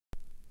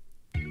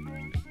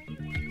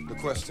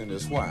question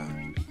is why?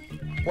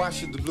 Why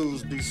should the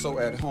blues be so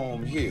at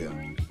home here?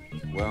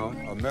 Well,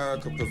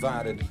 America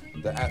provided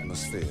the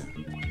atmosphere.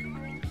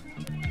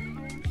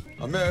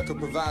 America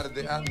provided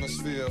the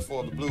atmosphere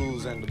for the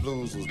blues, and the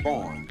blues was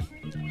born.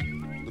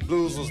 The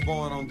blues was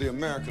born on the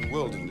American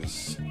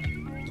wilderness.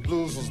 The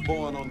blues was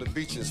born on the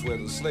beaches where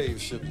the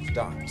slave ships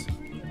docked.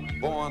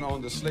 Born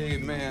on the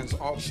slave man's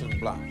auction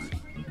block.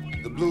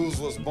 The blues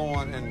was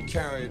born and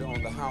carried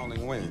on the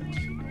howling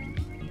wind.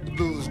 The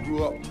blues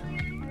grew up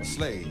a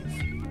slave.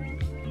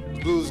 The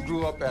blues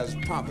grew up as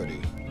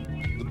property.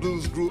 The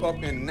blues grew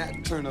up in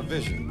Nat Turner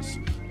visions.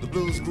 The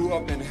blues grew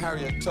up in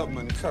Harriet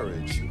Tubman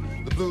courage.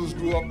 The blues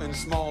grew up in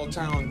small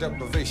town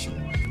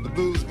deprivation. The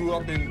blues grew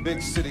up in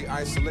big city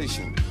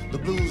isolation. The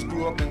blues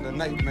grew up in the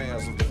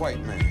nightmares of the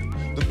white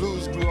man. The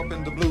blues grew up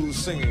in the blues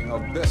singing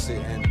of Bessie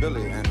and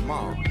Billy and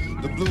Ma.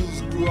 The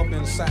blues grew up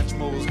in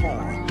Satchmo's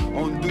horn,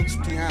 on Duke's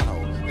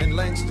piano, in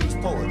Langston's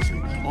poetry,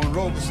 on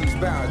Robeson's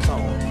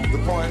baritone. The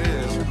point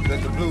is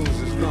that the blues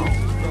is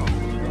gone.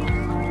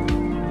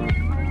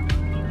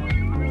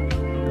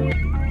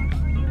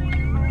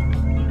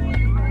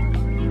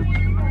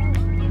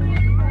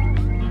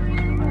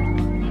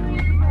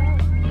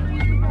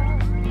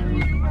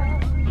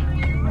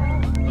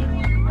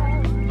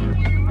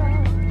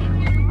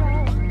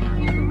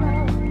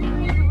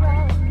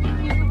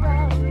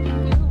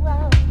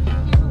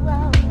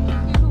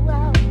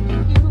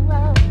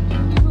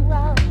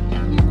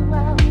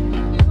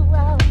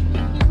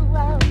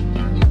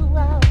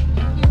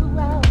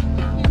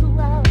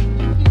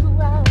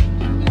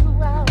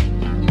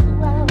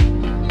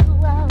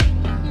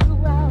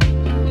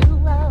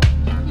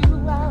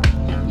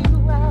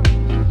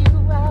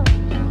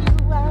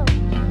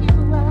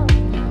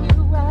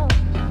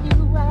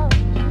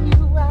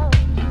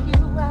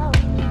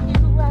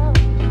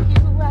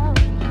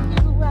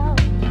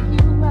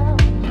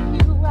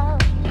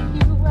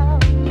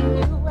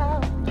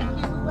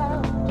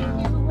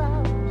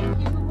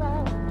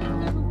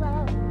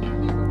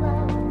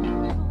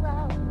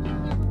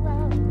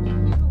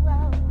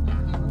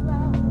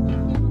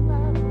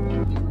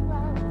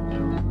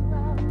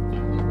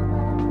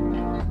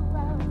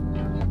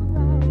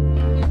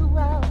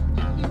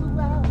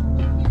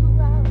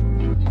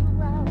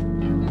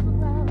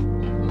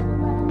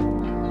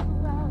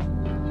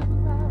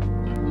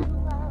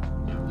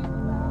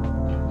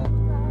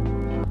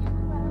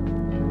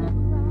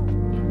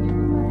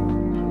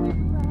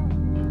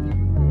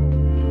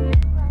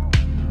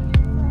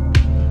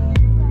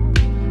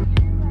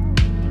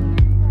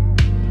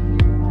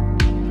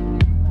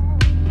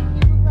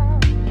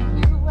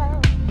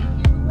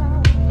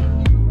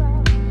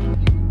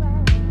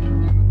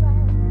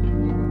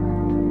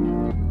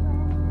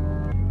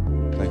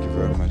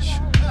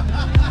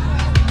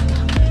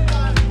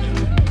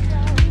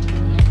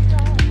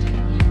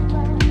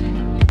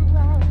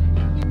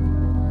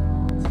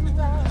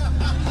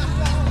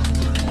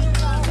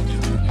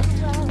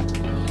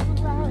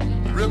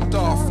 Ripped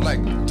off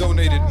like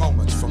donated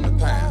moments from the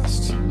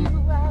past.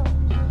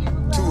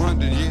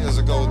 200 years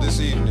ago this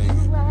evening.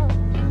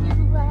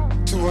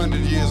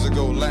 200 years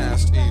ago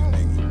last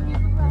evening.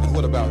 And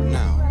what about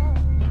now?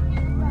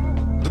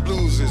 The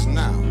blues is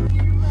now.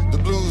 The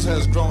blues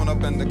has grown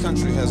up and the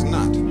country has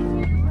not.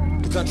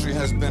 The country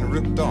has been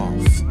ripped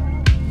off.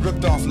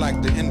 Ripped off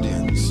like the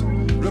Indians.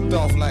 Ripped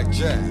off like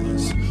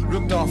jazz.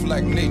 Ripped off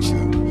like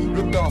nature.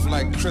 Ripped off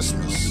like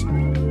Christmas.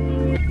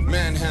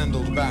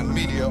 Manhandled by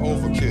media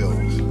overkill,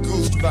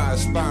 goosed by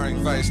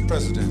aspiring vice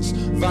presidents,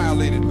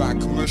 violated by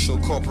commercial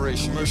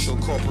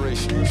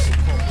corporations.